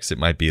context, it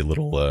might be a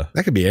little...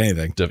 that could be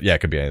anything. Yeah,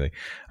 it could be anything.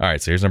 All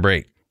right, so here's number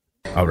 8.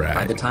 All right.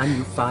 By the time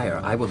you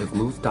fire, I will have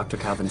moved Dr.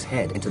 Calvin's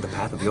head into the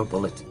path of your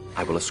bullet.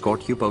 I will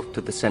escort you both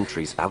to the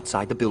sentries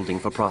outside the building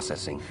for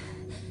processing.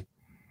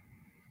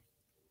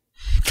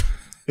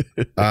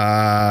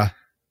 The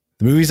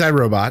movie's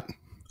iRobot.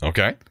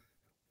 Okay.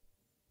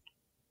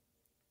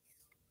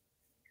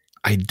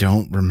 I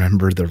don't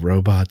remember the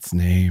robot's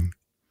name.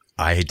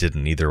 I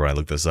didn't either when I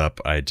looked this up.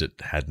 I just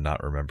had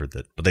not remembered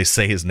that. But they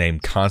say his name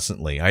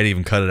constantly. I'd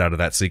even cut it out of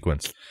that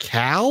sequence.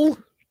 Cal?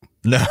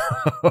 No.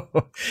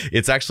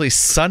 It's actually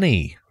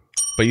Sonny.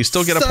 But you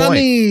still get a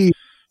Sonny! point.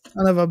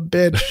 Son of a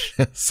bitch.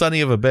 Sonny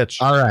of a bitch.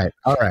 All right.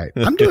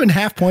 I'm doing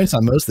half points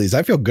on most of these.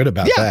 I feel good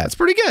about that. That's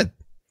pretty good.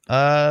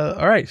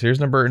 All right, so here's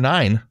number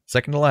 9,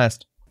 second to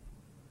last.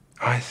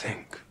 I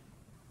think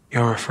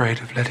you're afraid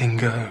of letting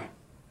go.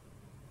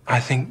 I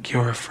think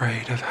you're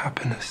afraid of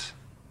happiness.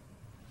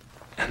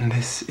 And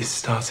this is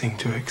starting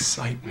to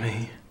excite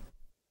me.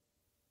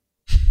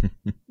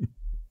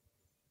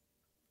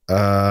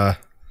 That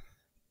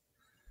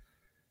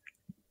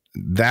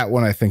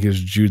one I think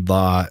is Jude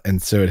Law,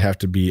 and so it'd have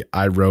to be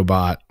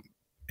iRobot,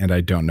 and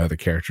I don't know the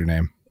character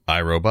name.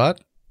 iRobot?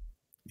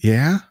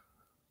 Yeah?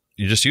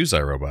 You just use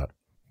iRobot.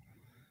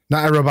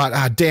 Not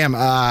iRobot. Damn.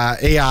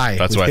 AI.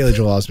 That's what Haley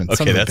Joel Osment.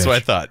 Okay, that's what I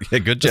thought. Yeah,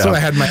 good job. That's what I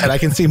had in my head. I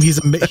can see him.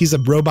 He's a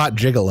robot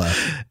gigolo.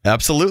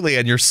 Absolutely,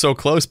 and you're so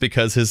close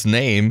because his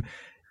name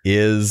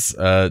is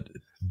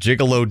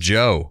Gigolo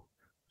Joe.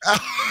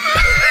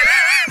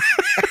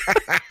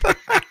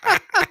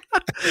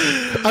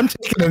 I'm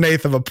taking an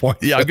eighth of a point.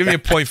 Yeah, I'll give you a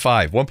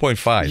 0.5,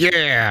 1.5.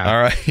 Yeah.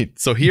 All right.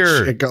 So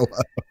here, Gigolo.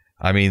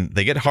 I mean,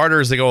 they get harder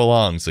as they go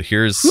along. So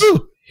here's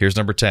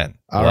number 10.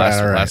 All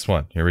right. Last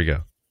one. Here we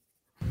go.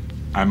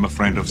 I'm a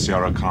friend of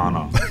Sarah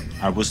Connor.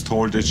 I was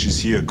told that she's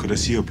here. Could I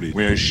see her, please?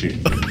 Where is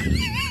she? All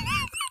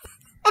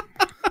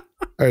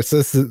right, so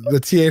this is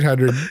the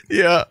T-800.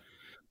 Yeah.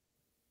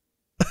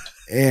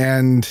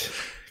 And,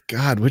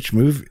 God, which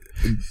movie?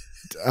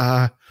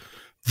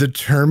 The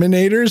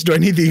Terminators? Do I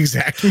need the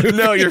exact movie?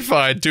 No, you're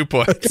fine. 2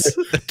 points.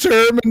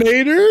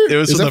 Terminator? It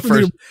was the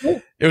first.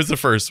 It was the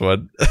first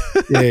one.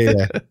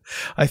 Yeah.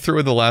 I threw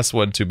in the last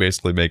one to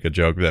basically make a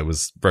joke that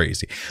was very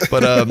easy.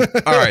 But all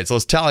right, so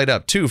let's tally it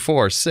up. 2,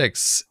 4,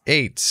 6,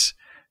 8,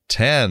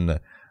 10,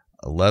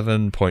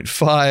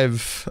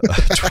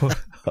 11.5,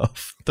 12,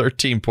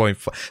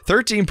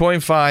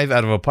 13.5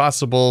 out of a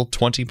possible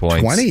 20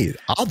 points. 20?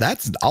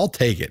 I'll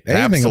take it.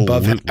 Anything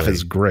above half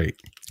is great.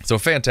 So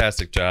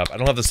fantastic job. I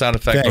don't have the sound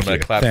effect, but I'm going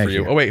to clap for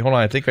you. Oh, wait, hold on.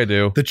 I think I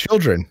do. The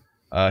children.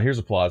 Here's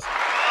applause.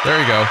 There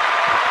you go.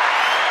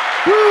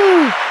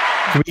 Woo!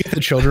 Can we get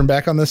the children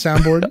back on the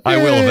soundboard? I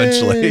will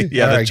eventually.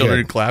 Yeah, All the right,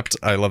 children good. clapped.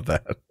 I love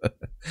that.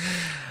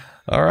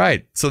 All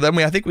right. So then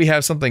I think we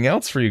have something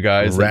else for you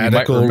guys.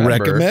 Radical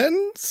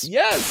recommends?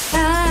 Yes.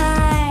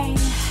 I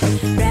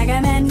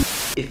recommend.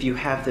 If you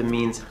have the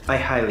means, I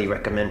highly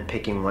recommend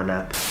picking one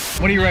up.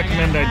 What do you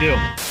recommend I do?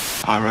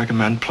 I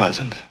recommend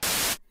Pleasant.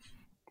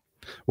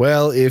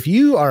 Well, if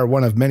you are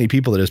one of many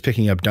people that is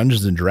picking up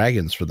Dungeons and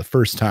Dragons for the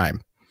first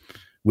time,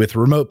 with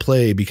remote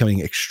play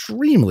becoming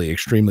extremely,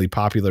 extremely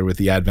popular with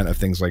the advent of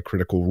things like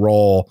Critical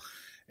Role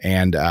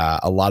and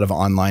a lot of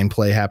online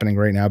play happening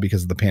right now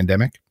because of the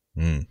pandemic,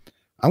 I'm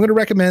going to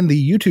recommend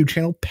the YouTube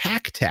channel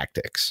Pack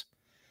Tactics,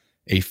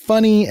 a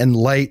funny and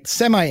light,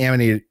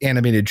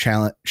 semi-animated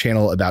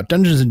channel about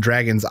Dungeons and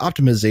Dragons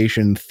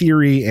optimization,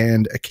 theory,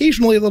 and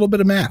occasionally a little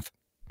bit of math.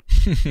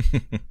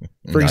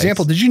 For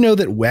example, did you know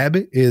that web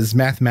is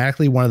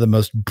mathematically one of the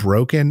most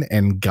broken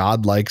and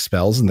godlike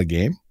spells in the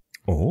game?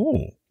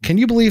 Oh. Can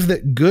you believe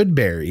that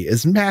Goodberry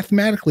is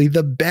mathematically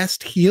the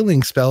best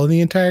healing spell in the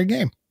entire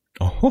game?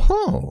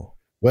 Oh.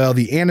 Well,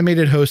 the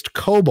animated host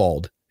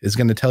Kobold is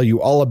going to tell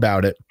you all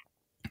about it,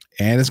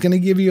 and it's going to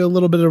give you a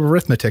little bit of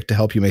arithmetic to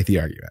help you make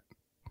the argument.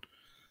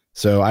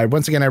 So I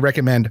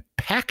recommend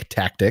Pack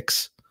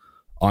Tactics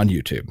on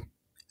YouTube.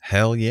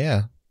 Hell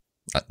yeah.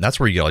 That's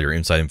where you get all your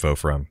inside info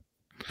from.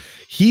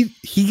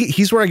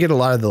 He's where I get a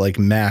lot of the like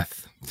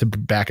math to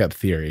back up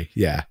theory.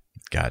 Yeah.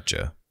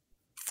 Gotcha.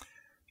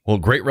 Well,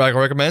 great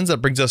recommends. That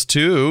brings us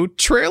to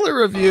trailer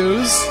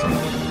reviews.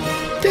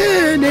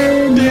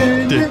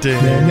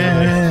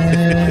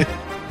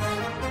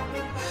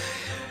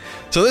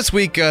 So this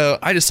week,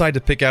 I decided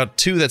to pick out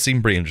two that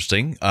seem pretty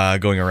interesting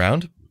going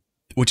around,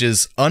 which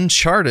is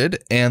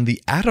Uncharted and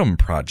the Adam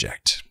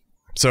Project.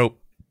 So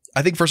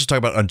I think first we'll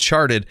talk about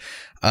Uncharted.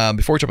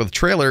 Before we talk about the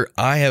trailer,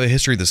 I have a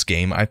history of this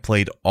game. I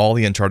played all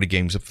the Uncharted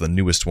games except for the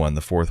newest one,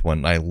 the fourth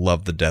one. I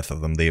loved the death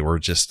of them. They were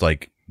just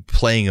like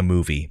playing a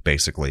movie,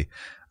 basically.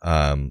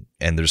 And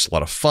there's a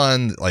lot of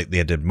fun. Like they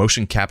had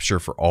motion capture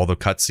for all the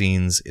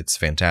cutscenes. It's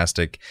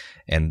fantastic.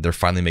 And they're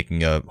finally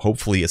making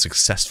hopefully a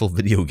successful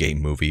video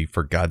game movie.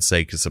 For God's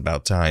sake, it's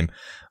about time.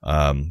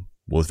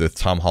 With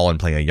Tom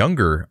Holland playing a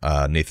younger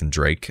Nathan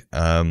Drake.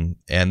 And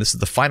this is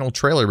the final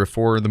trailer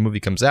before the movie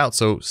comes out.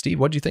 So, Steve,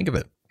 what do you think of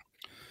it?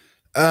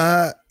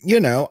 I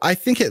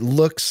think it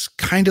looks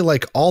kind of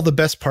like all the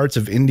best parts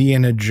of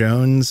Indiana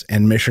Jones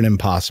and Mission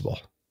Impossible.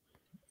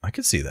 I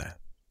could see that.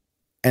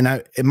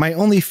 And my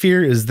only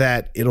fear is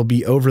that it'll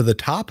be over the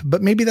top,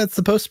 but maybe that's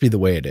supposed to be the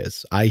way it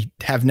is. I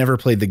have never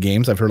played the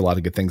games. I've heard a lot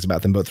of good things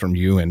about them, both from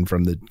you and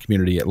from the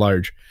community at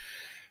large.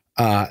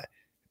 But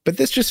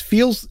this just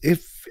feels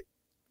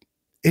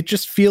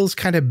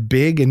kind of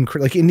big and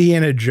like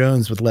Indiana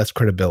Jones with less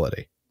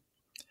credibility.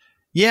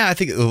 Yeah, I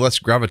think less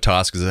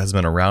gravitas because it hasn't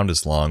been around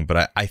as long.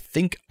 But I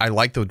think I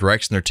like the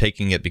direction they're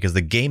taking it because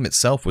the game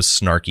itself was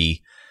snarky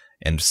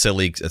and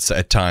silly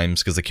at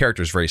times because the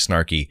character is very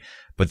snarky.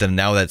 But then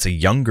now that's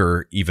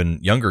even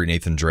younger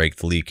Nathan Drake,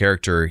 the lead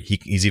character,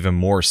 he's even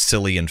more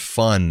silly and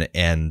fun.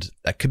 And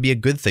that could be a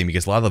good thing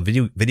because a lot of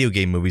the video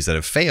game movies that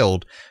have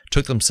failed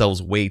took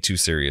themselves way too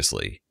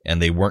seriously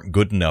and they weren't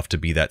good enough to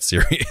be that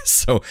serious.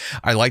 So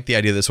I like the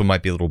idea this one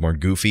might be a little more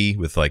goofy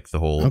with like the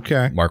whole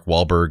Mark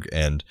Wahlberg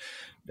and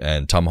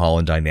Tom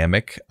Holland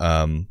dynamic.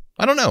 I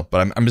don't know,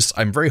 but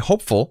I'm very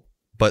hopeful.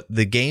 But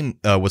the game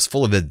was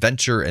full of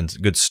adventure and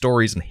good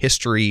stories and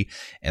history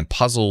and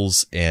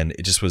puzzles, and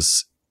it just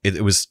was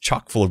it was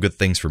chock full of good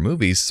things for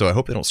movies. So I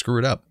hope they don't screw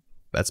it up.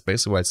 That's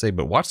basically what I'd say.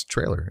 But watch the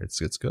trailer; it's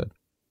good.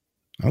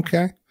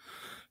 Okay,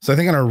 so I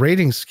think on a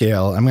rating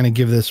scale, I'm going to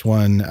give this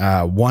one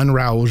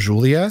Raul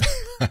Julia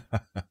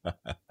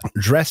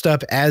dressed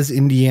up as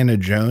Indiana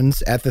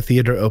Jones at the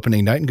theater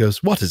opening night and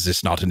goes, "What is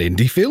this? Not an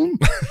indie film?"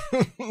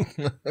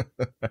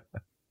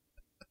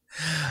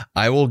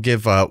 I will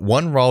give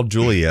one Raul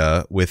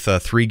Julia with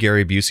 3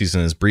 Gary Buseys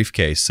in his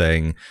briefcase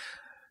saying,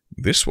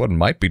 "This one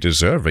might be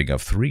deserving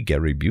of 3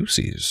 Gary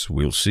Buseys.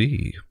 We'll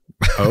see."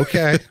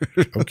 Okay.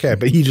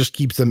 But he just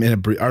keeps them in a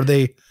Are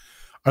they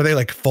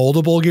like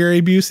foldable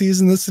Gary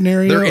Buseys in this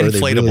scenario? They're inflatable.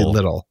 Are they really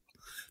little?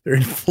 They're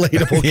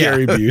inflatable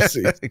Gary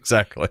Buseys.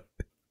 Exactly.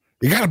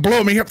 You got to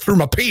blow me up through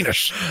my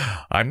penis.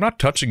 I'm not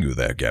touching you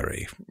there,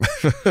 Gary.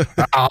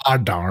 Ah,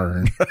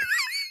 darn.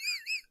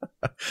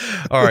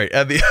 All right.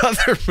 And the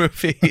other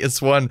movie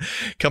is one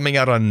coming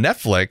out on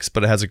Netflix,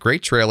 but it has a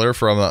great trailer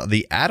from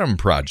the Adam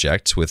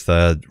Project with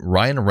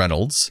Ryan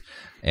Reynolds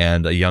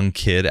and a young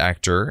kid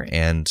actor.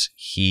 And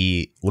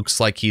he looks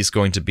like he's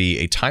going to be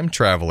a time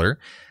traveler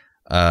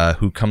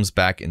who comes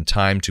back in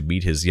time to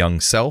meet his young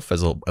self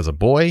as a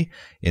boy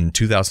in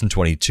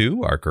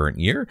 2022, our current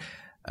year.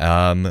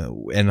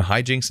 And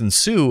hijinks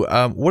ensue.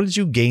 What did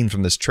you gain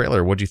from this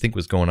trailer? What do you think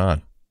was going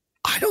on?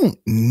 I don't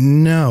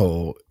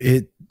know.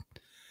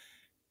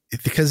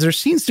 Because there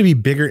seems to be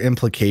bigger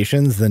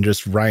implications than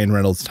just Ryan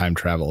Reynolds time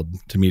traveled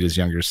to meet his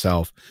younger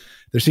self.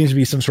 There seems to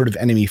be some sort of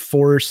enemy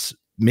force.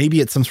 Maybe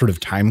it's some sort of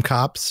time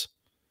cops.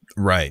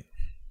 Right.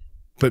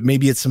 But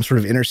maybe it's some sort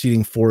of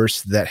interceding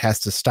force that has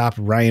to stop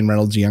Ryan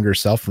Reynolds' younger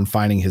self from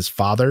finding his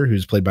father,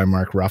 who's played by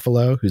Mark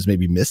Ruffalo, who's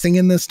maybe missing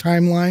in this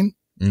timeline.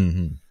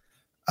 Mm-hmm.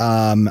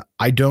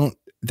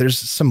 There's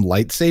some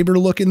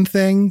lightsaber looking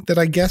thing that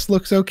I guess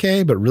looks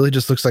okay, but really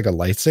just looks like a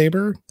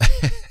lightsaber.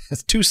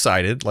 It's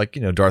two-sided, like,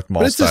 Darth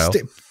Maul style.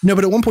 No,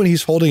 but at one point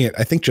he's holding it,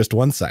 I think just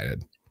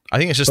one-sided. I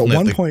think it's just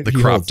the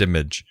cropped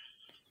image.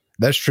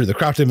 That's true. The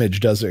cropped image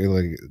does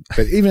look,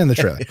 but even in the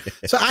trailer.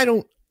 So I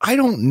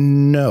don't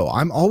know.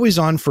 I'm always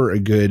on for a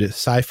good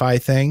sci-fi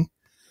thing,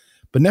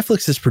 but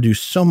Netflix has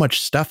produced so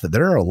much stuff that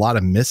there are a lot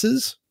of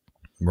misses.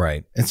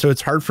 Right. And so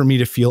it's hard for me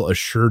to feel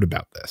assured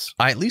about this.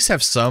 I at least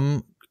have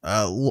some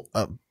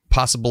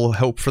possible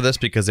hope for this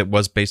because it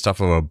was based off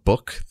of a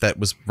book that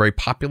was very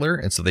popular.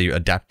 And so they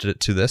adapted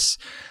it to this.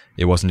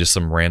 It wasn't just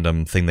some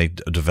random thing they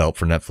developed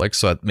for Netflix.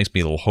 So it makes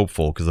me a little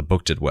hopeful because the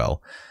book did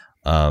well.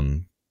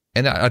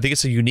 And I think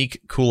it's a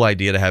unique, cool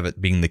idea to have it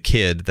being the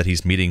kid that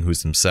he's meeting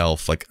who's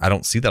himself. Like, I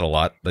don't see that a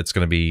lot. It's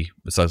going to be,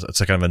 it's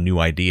a kind of a new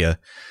idea.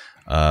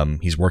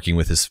 He's working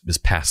with his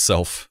past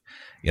self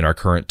in our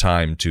current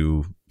time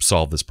to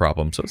solve this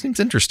problem. So it seems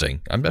interesting.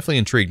 I'm definitely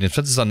intrigued. And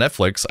since it's on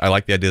Netflix, I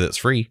like the idea that it's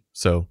free.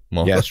 So,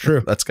 well, yeah, it's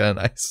true. That's kind of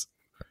nice.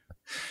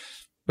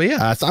 But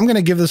yeah. So I'm going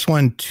to give this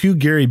one 2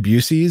 Gary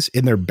Buseys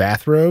in their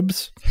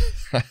bathrobes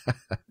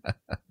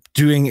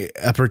doing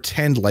a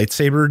pretend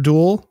lightsaber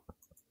duel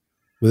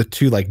with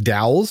 2 like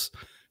dowels.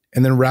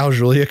 And then Raul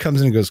Julia comes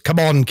in and goes, "Come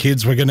on,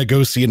 kids, we're going to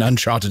go see an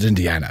Uncharted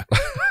Indiana."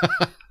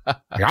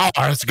 Like, "Oh,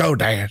 let's go,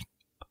 Dad."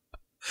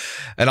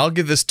 And I'll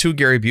give this 2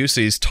 Gary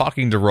Buseys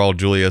talking to Raul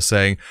Julia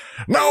saying,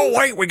 "No,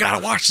 wait, we got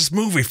to watch this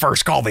movie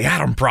first called The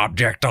Adam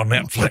Project on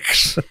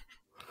Netflix.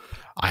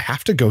 I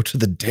have to go to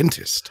the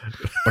dentist,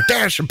 but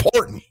that's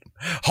important.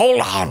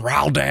 Hold on,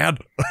 Raul Dad."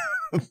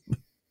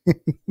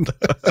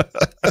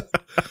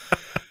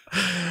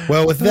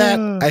 Well, with that,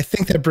 I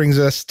think that brings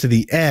us to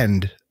the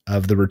end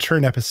of the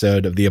return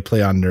episode of the A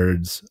Play on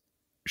Nerds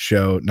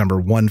show number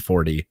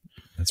 140.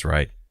 That's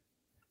right.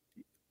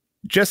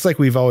 Just like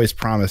we've always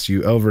promised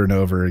you over and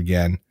over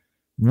again,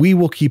 we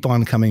will keep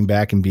on coming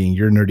back and being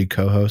your nerdy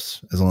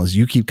co-hosts as long as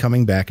you keep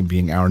coming back and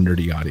being our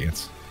nerdy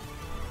audience.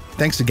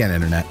 Thanks again,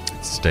 Internet.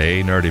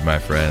 Stay nerdy, my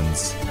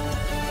friends.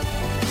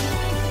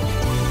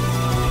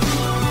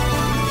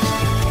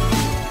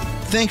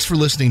 Thanks for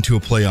listening to A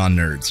Play on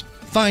Nerds.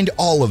 Find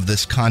all of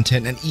this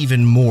content and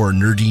even more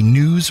nerdy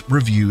news,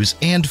 reviews,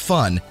 and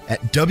fun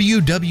at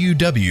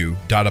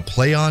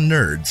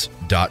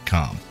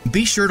www.aplayonnerds.com.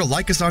 Be sure to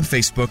like us on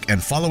Facebook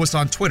and follow us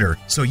on Twitter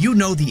so you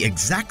know the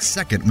exact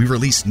second we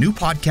release new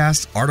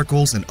podcasts,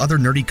 articles, and other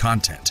nerdy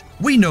content.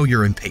 We know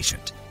you're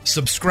impatient.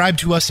 Subscribe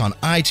to us on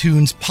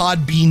iTunes,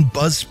 Podbean,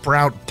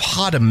 Buzzsprout,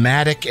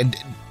 Podomatic, and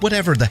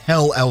whatever the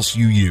hell else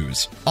you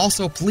use.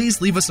 Also,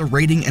 please leave us a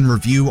rating and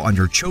review on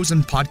your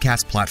chosen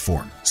podcast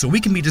platform so we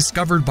can be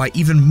discovered by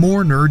even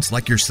more nerds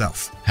like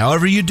yourself.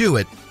 However you do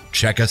it,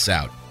 check us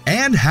out.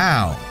 And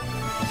how.